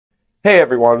Hey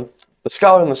everyone, the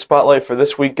scholar in the spotlight for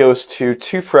this week goes to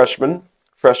two freshmen,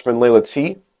 Layla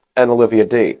T and Olivia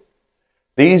D.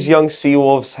 These young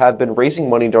Seawolves have been raising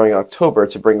money during October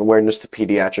to bring awareness to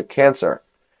pediatric cancer.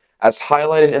 As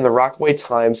highlighted in the Rockaway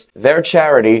Times, their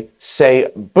charity,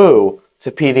 Say Boo to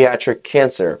Pediatric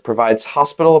Cancer, provides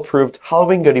hospital-approved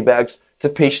Halloween goodie bags to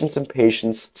patients and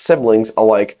patients' siblings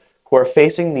alike who are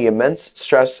facing the immense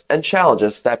stress and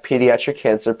challenges that pediatric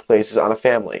cancer places on a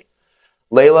family.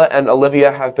 Layla and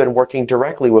Olivia have been working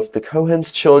directly with the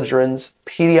Cohen's Children's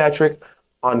Pediatric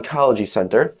Oncology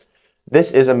Center.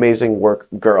 This is amazing work,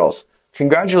 girls.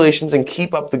 Congratulations and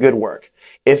keep up the good work.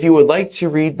 If you would like to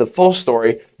read the full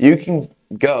story, you can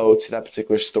go to that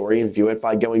particular story and view it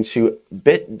by going to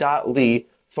bit.ly/SA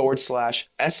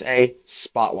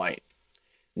Spotlight.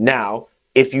 Now,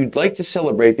 if you'd like to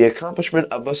celebrate the accomplishment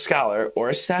of a scholar or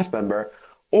a staff member,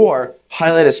 or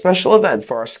highlight a special event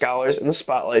for our Scholars in the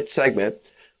Spotlight segment,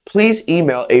 please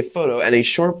email a photo and a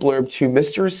short blurb to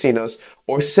Mr. Racinos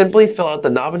or simply fill out the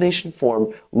nomination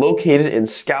form located in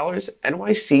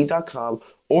scholarsnyc.com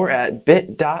or at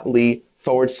bit.ly/SA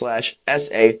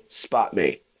Spot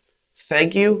Me.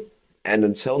 Thank you, and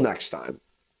until next time.